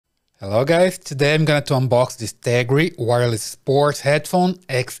Hello guys, today I'm going to unbox this Tagry wireless sports headphone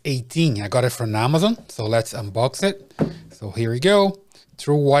X18. I got it from Amazon, so let's unbox it. So here we go,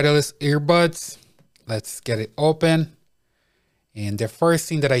 true wireless earbuds. Let's get it open. And the first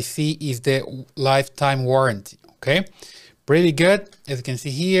thing that I see is the lifetime warranty, okay? Pretty good. As you can see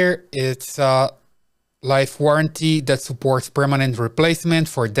here, it's a life warranty that supports permanent replacement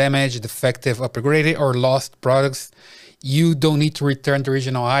for damaged, defective, upgraded, or lost products. You don't need to return the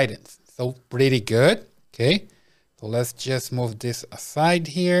original items. So pretty good. Okay. So let's just move this aside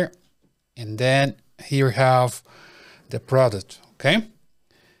here. And then here we have the product. Okay.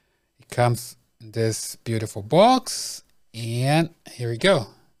 It comes in this beautiful box. And here we go.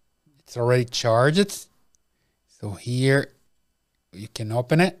 It's already charged. So here you can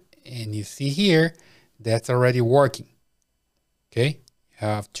open it. And you see here that's already working. Okay. You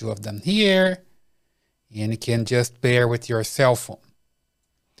have two of them here. And you can just pair with your cell phone.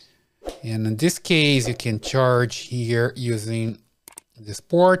 And in this case, you can charge here using this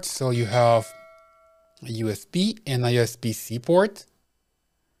port. So you have a USB and a USB-C port.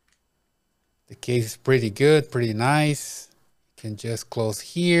 The case is pretty good, pretty nice. You can just close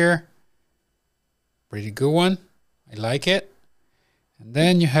here. Pretty good one. I like it. And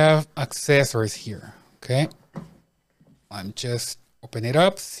then you have accessories here. Okay. I'm just open it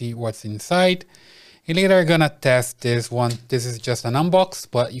up, see what's inside. And later I'm gonna test this one. This is just an unbox,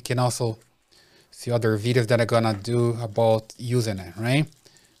 but you can also see other videos that I'm gonna do about using it, right?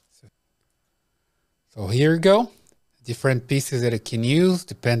 So here you go. Different pieces that you can use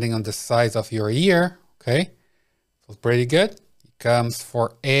depending on the size of your ear, okay? So pretty good. It comes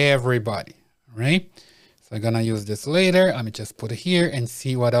for everybody, right? So I'm gonna use this later. Let me just put it here and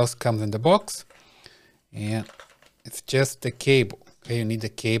see what else comes in the box. And it's just the cable, okay? You need the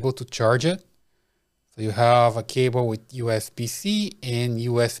cable to charge it. So you have a cable with USB-C and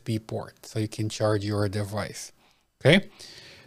USB port, so you can charge your device. Okay.